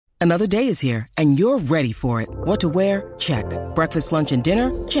Another day is here, and you're ready for it. What to wear? Check. Breakfast, lunch, and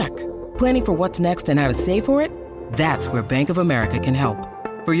dinner? Check. Planning for what's next and how to save for it? That's where Bank of America can help.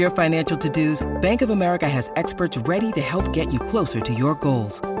 For your financial to-dos, Bank of America has experts ready to help get you closer to your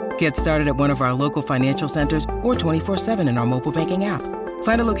goals. Get started at one of our local financial centers or 24/7 in our mobile banking app.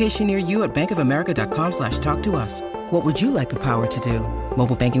 Find a location near you at bankofamerica.com/talktous. What would you like the power to do?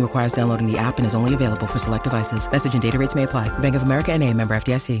 Mobile banking requires downloading the app and is only available for select devices. Message and data rates may apply. Bank of America N.A., member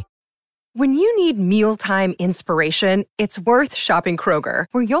FDIC. When you need mealtime inspiration, it's worth shopping Kroger,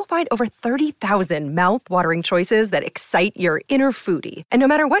 where you'll find over 30,000 mouth-watering choices that excite your inner foodie. And no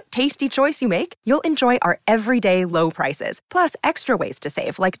matter what tasty choice you make, you'll enjoy our everyday low prices, plus extra ways to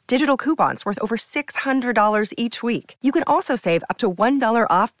save, like digital coupons worth over $600 each week. You can also save up to $1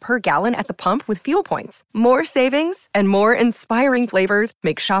 off per gallon at the pump with fuel points. More savings and more inspiring flavors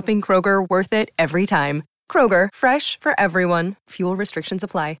make shopping Kroger worth it every time. Kroger, fresh for everyone. Fuel restrictions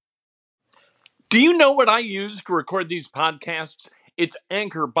apply. Do you know what I use to record these podcasts? It's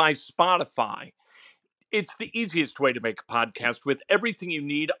Anchor by Spotify. It's the easiest way to make a podcast with everything you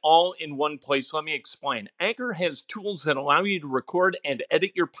need all in one place. Let me explain. Anchor has tools that allow you to record and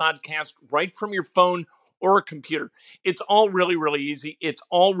edit your podcast right from your phone or a computer. It's all really, really easy. It's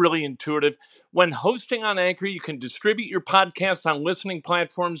all really intuitive. When hosting on Anchor, you can distribute your podcast on listening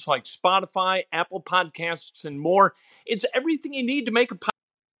platforms like Spotify, Apple Podcasts, and more. It's everything you need to make a podcast.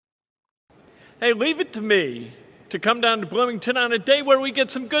 Hey, leave it to me to come down to Bloomington on a day where we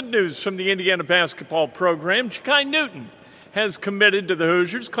get some good news from the Indiana basketball program. Ja'Kai Newton has committed to the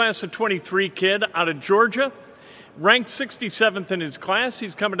Hoosiers, class of 23 kid out of Georgia, ranked 67th in his class.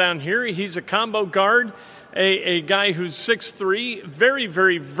 He's coming down here. He's a combo guard, a guy who's 6'3", very,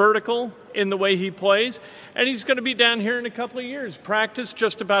 very vertical in the way he plays, and he's going to be down here in a couple of years. Practice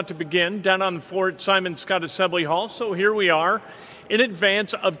just about to begin down on the floor at Simon Scott Assembly Hall, so here we are in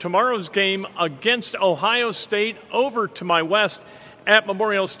advance of tomorrow's game against Ohio State over to my west at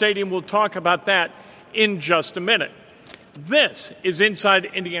Memorial Stadium. We'll talk about that in just a minute. This is Inside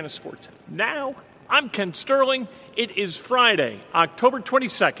Indiana Sports. Now, I'm Ken Sterling. It is Friday, October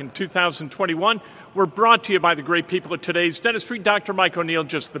 22nd, 2021. We're brought to you by the great people at Today's Dentistry. Dr. Mike O'Neill,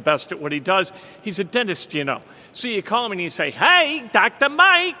 just the best at what he does. He's a dentist, you know. So you call him and you say, "Hey, Dr.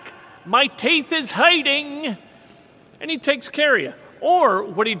 Mike, my teeth is hurting." And he takes care of you. Or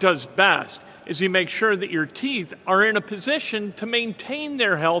what he does best is he makes sure that your teeth are in a position to maintain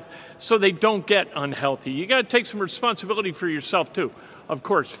their health so they don't get unhealthy. You got to take some responsibility for yourself, too. Of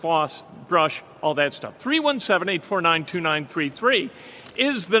course, floss, brush, all that stuff. 317-849-2933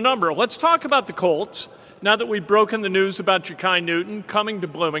 is the number. Let's talk about the Colts now that we've broken the news about Ja'Kai Newton coming to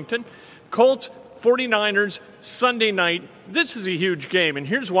Bloomington. Colts, 49ers, Sunday night. This is a huge game, and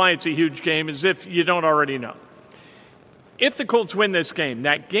here's why it's a huge game, as if you don't already know. If the Colts win this game,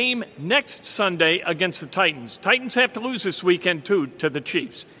 that game next Sunday against the Titans have to lose this weekend, too, to the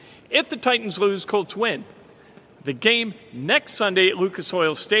Chiefs. If the Titans lose, Colts win. The game next Sunday at Lucas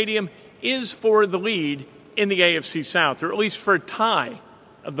Oil Stadium is for the lead in the AFC South, or at least for a tie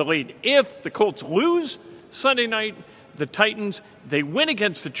of the lead. If the Colts lose Sunday night, the Titans, they win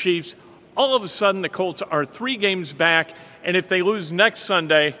against the Chiefs, all of a sudden the Colts are 3 games back, and if they lose next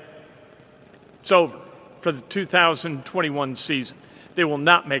Sunday, it's over for the 2021 season. They will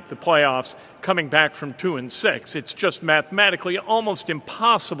not make the playoffs coming back from 2-6. It's just mathematically almost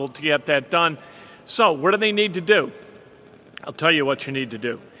impossible to get that done. So what do they need to do? I'll tell you what you need to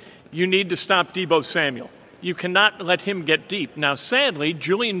do. You need to stop Deebo Samuel. You cannot let him get deep. Now, sadly,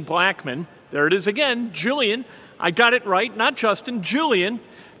 Julian Blackmon, there it is again, Julian, I got it right, not Justin, Julian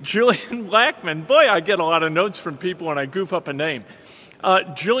Blackmon. Boy, I get a lot of notes from people when I goof up a name.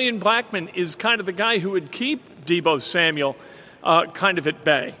 Julian Blackmon is kind of the guy who would keep Deebo Samuel kind of at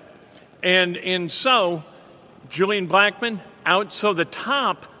bay. And so Julian Blackmon out, so the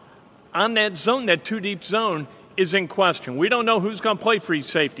top on that zone, that 2-deep zone, is in question. We don't know who's going to play free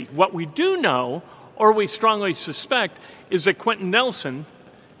safety. What we do know, or we strongly suspect, is that Quentin Nelson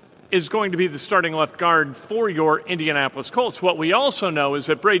is going to be the starting left guard for your Indianapolis Colts. What we also know is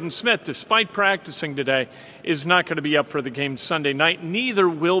that Braden Smith, despite practicing today, is not going to be up for the game Sunday night. Neither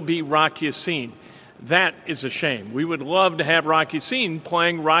will be Rock Ya-Sin. That is a shame. We would love to have Rock Ya-Sin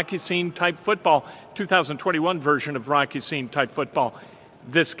playing Rock Ya-Sin type football, 2021 version of Rock Ya-Sin type football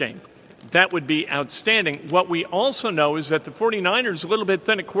this game. That would be outstanding. What we also know is that the 49ers, a little bit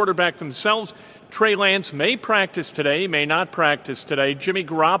thin at quarterback themselves. Trey Lance may practice today, may not practice today. Jimmy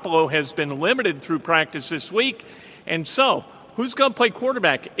Garoppolo has been limited through practice this week. And so, who's going to play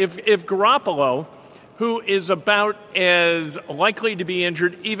quarterback? If Garoppolo, who is about as likely to be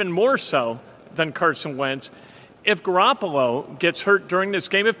injured, even more so than Carson Wentz, If Garoppolo gets hurt during this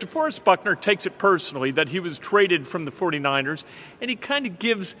game, if DeForest Buckner takes it personally that he was traded from the 49ers and he kind of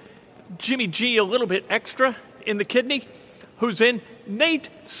gives Jimmy G a little bit extra in the kidney, who's in? Nate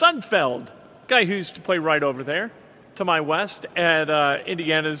Sudfeld, guy who used to play right over there to my west at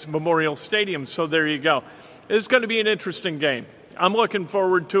Indiana's Memorial Stadium. So there you go. It's going to be an interesting game. I'm looking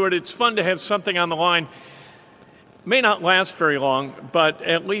forward to it. It's fun to have something on the line. May not last very long, but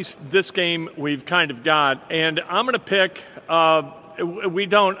at least this game we've kind of got. And I'm going to pick,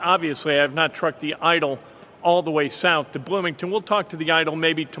 obviously, I have not trucked the Idol all the way south to Bloomington. We'll talk to the Idol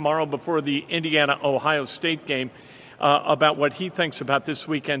maybe tomorrow before the Indiana-Ohio State game about what he thinks about this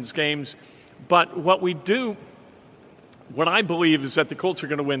weekend's games. But what I believe is that the Colts are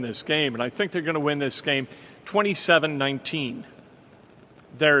going to win this game, and I think they're going to win this game 27-19.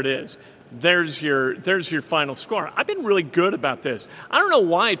 There it is. There's your final score. I've been really good about this. I don't know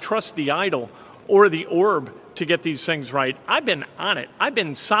why I trust the Idol or the Orb to get these things right. I've been on it. I've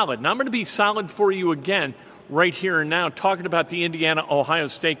been solid. And I'm going to be solid for you again right here and now talking about the Indiana-Ohio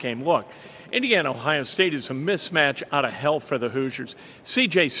State game. Look, Indiana-Ohio State is a mismatch out of hell for the Hoosiers.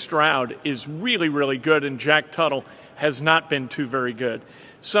 C.J. Stroud is really, really good, and Jack Tuttle has not been too very good.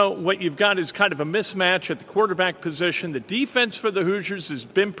 So what you've got is kind of a mismatch at the quarterback position. The defense for the Hoosiers has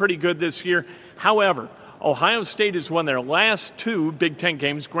been pretty good this year. However, Ohio State has won their last 2 Big Ten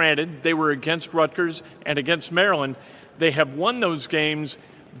games. Granted, they were against Rutgers and against Maryland. They have won those games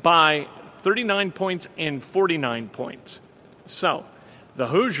by 39 points and 49 points. So the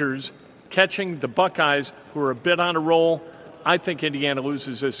Hoosiers catching the Buckeyes, who are a bit on a roll. I think Indiana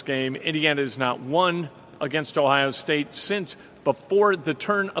loses this game. Indiana has not won against Ohio State since before the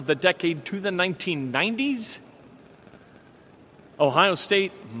turn of the decade to the 1990s. Ohio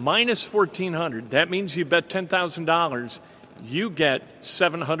State minus 1,400. That means you bet $10,000. You get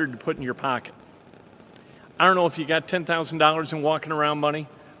 $700 to put in your pocket. I don't know if you got $10,000 in walking around money,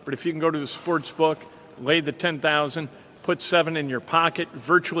 but if you can go to the sports book, lay the $10,000, put $7 in your pocket,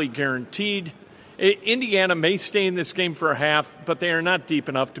 virtually guaranteed. Indiana may stay in this game for a half, but they are not deep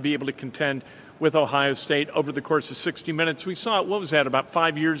enough to be able to contend with Ohio State over the course of 60 minutes. We saw it, what was that, about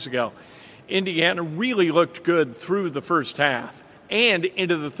 5 years ago. Indiana really looked good through the first half and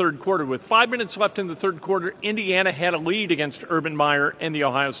into the third quarter. With 5 minutes left in the third quarter, Indiana had a lead against Urban Meyer and the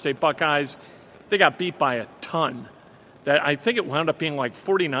Ohio State Buckeyes. They got beat by a ton. That I think it wound up being like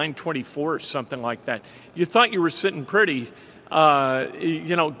 49-24 or something like that. You thought you were sitting pretty,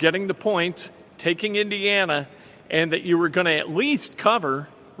 getting the points, taking Indiana, and that you were going to at least cover.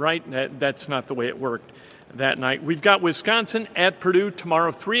 Right? That's not the way it worked that night. We've got Wisconsin at Purdue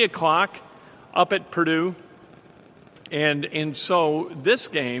tomorrow, 3 o'clock, up at Purdue. And so this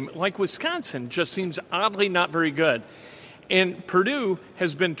game, like Wisconsin, just seems oddly not very good. And Purdue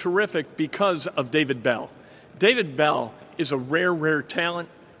has been terrific because of David Bell. David Bell is a rare, rare talent.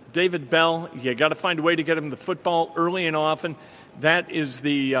 David Bell, you got to find a way to get him the football early and often.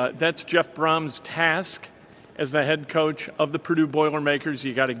 That's Jeff Brom's task as the head coach of the Purdue Boilermakers.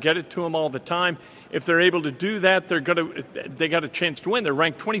 You got to get it to them all the time. If they're able to do that, they got a chance to win. They're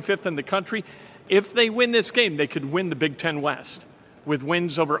ranked 25th in the country. If they win this game, they could win the Big Ten West with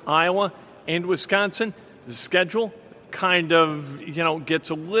wins over Iowa and Wisconsin. The schedule kind of, gets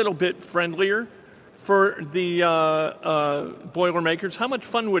a little bit friendlier for the Boilermakers. How much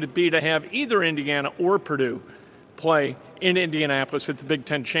fun would it be to have either Indiana or Purdue play in Indianapolis at the Big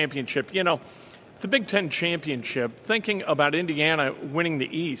Ten Championship? The Big Ten Championship, thinking about Indiana winning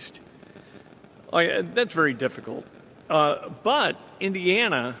the East, that's very difficult. But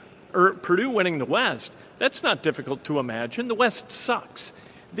Purdue winning the West, that's not difficult to imagine. The West sucks.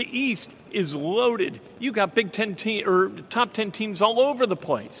 The East is loaded. You got Big Ten top 10 teams all over the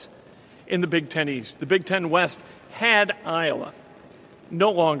place in the Big Ten East. The Big Ten West had Iowa, no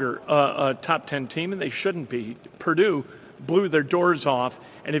longer a top 10 team, and they shouldn't be. Purdue blew their doors off,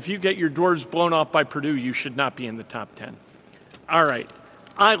 and if you get your doors blown off by Purdue, you should not be in the top 10. All right,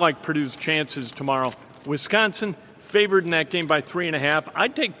 I like Purdue's chances tomorrow. Wisconsin favored in that game by 3.5.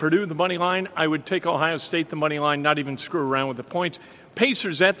 I'd take Purdue the money line. I would take Ohio State the money line, not even screw around with the points.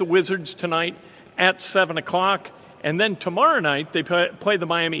 Pacers at the Wizards tonight at 7 o'clock, and then tomorrow night they play the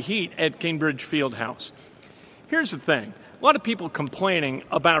Miami Heat at Gainbridge Fieldhouse. Here's the thing. A lot of people complaining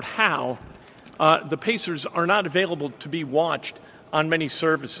about how the Pacers are not available to be watched on many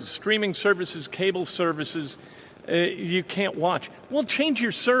services. Streaming services, cable services, you can't watch. Well, change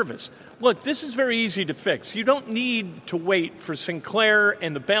your service. Look, this is very easy to fix. You don't need to wait for Sinclair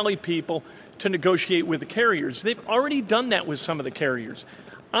and the Bally people to negotiate with the carriers. They've already done that with some of the carriers.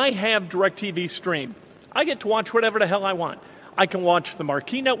 I have DirecTV Stream. I get to watch whatever the hell I want. I can watch the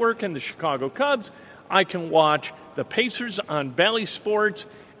Marquee Network and the Chicago Cubs. I can watch the Pacers on Bally Sports,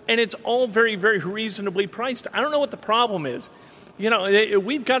 and it's all very, very reasonably priced. I don't know what the problem is.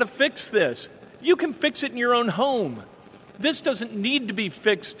 We've got to fix this. You can fix it in your own home. This doesn't need to be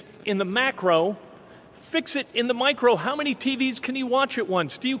fixed in the macro. Fix it in the micro. How many TVs can you watch at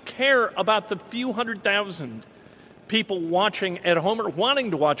once? Do you care about the few 100,000 people watching at home or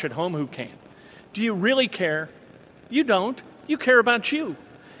wanting to watch at home who can? Do you really care? You don't. You care about you.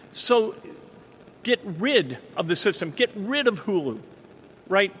 So get rid of the system. Get rid of Hulu,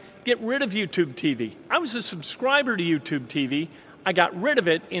 right? Get rid of YouTube TV. I was a subscriber to YouTube TV. I got rid of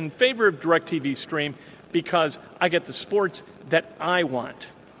it in favor of DirecTV Stream because I get the sports that I want.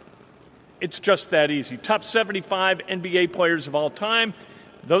 It's just that easy. Top 75 NBA players of all time.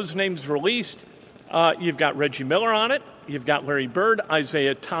 Those names released. You've got Reggie Miller on it. You've got Larry Bird,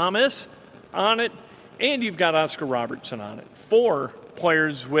 Isaiah Thomas on it. And you've got Oscar Robertson on it. 4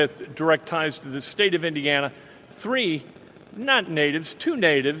 players with direct ties to the state of Indiana. 3 not natives, 2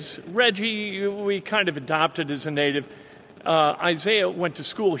 natives. Reggie, we kind of adopted as a native. Isaiah went to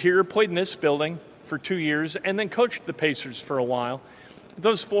school here, played in this building for 2 years, and then coached the Pacers for a while.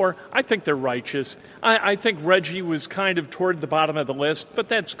 Those 4, I think they're righteous. I think Reggie was kind of toward the bottom of the list, but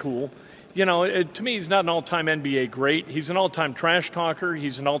that's cool. To me, he's not an all-time NBA great. He's an all-time trash talker.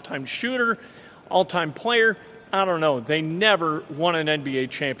 He's an all-time shooter, all-time player. I don't know. They never won an NBA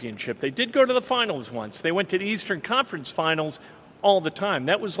championship. They did go to the finals once. They went to the Eastern Conference Finals all the time.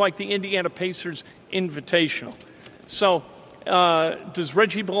 That was like the Indiana Pacers Invitational. So does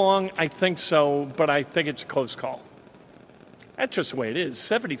Reggie belong? I think so, but I think it's a close call. That's just the way it is.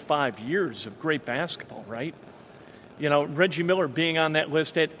 75 years of great basketball, right? Reggie Miller being on that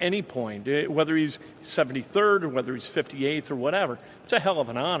list at any point, whether he's 73rd or whether he's 58th or whatever, it's a hell of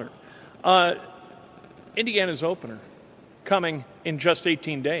an honor. Indiana's opener coming in just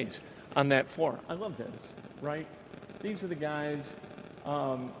 18 days on that floor. I love this, right? These are the guys.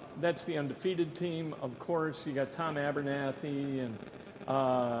 That's the undefeated team, of course. You got Tom Abernathy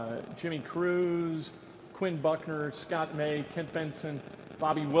and Jimmy Cruz, Quinn Buckner, Scott May, Kent Benson,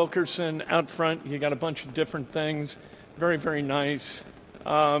 Bobby Wilkerson out front. You got a bunch of different things. Very, very nice.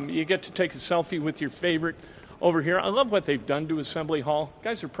 You get to take a selfie with your favorite over here. I love what they've done to Assembly Hall.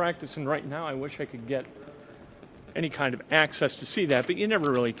 Guys are practicing right now. I wish I could get any kind of access to see that, but you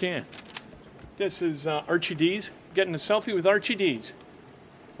never really can. This is Archie Dees, getting a selfie with Archie Dees.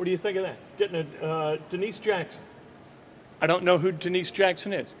 What do you think of that? Getting a Denise Jackson. I don't know who Denise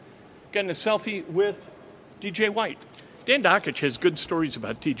Jackson is. Getting a selfie with DJ White. Dan Dakich has good stories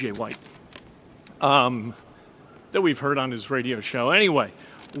about DJ White that we've heard on his radio show. Anyway,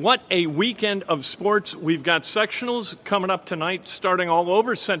 what a weekend of sports. We've got sectionals coming up tonight, starting all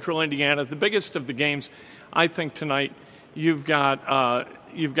over Central Indiana. The biggest of the games, I think, tonight. You've got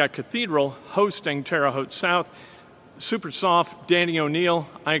Cathedral hosting Terre Haute South. Super soft, Danny O'Neill.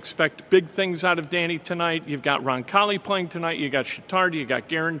 I expect big things out of Danny tonight. You've got Roncalli playing tonight. You got Chitardi. You got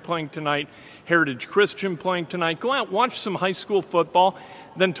Guerin playing tonight. Heritage Christian playing tonight. Go out, watch some high school football.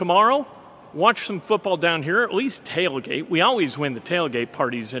 Then tomorrow, watch some football down here, at least tailgate. We always win the tailgate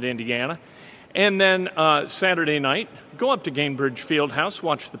parties at Indiana. And then Saturday night, go up to Gainbridge Fieldhouse,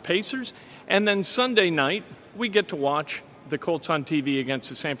 watch the Pacers. And then Sunday night, we get to watch the Colts on TV against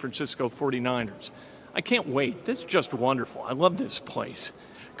the San Francisco 49ers. I can't wait. This is just wonderful. I love this place.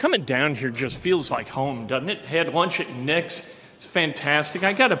 Coming down here just feels like home, doesn't it? Had lunch at Nick's. It's fantastic.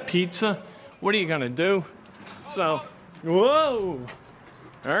 I got a pizza. What are you going to do? So, whoa.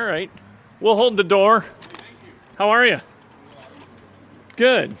 All right. We'll hold the door. How are you?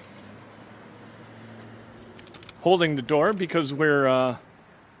 Good. Holding the door because we're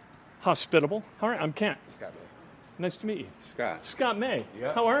hospitable. All right, I'm Kent. Scott May. Nice to meet you. Scott May.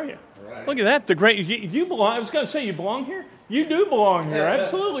 Yeah. How are you? All right. Look at that. The great. You belong. I was going to say you belong here. You do belong here.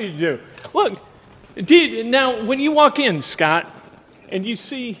 Absolutely you do. Look, now when you walk in, Scott, and you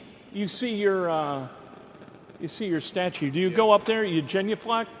see your statue. Do you go up there? You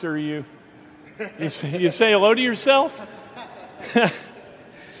genuflect, or you say hello to yourself?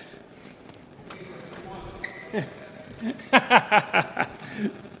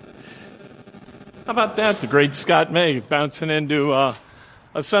 How about that? The great Scott May bouncing into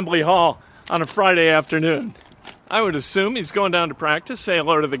Assembly Hall on a Friday afternoon. I would assume he's going down to practice, say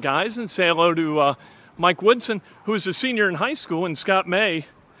hello to the guys, and say hello to Mike Woodson, who was a senior in high school, and Scott May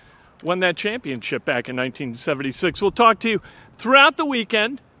won that championship back in 1976. We'll talk to you throughout the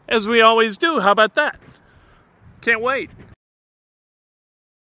weekend, as we always do. How about that? Can't wait.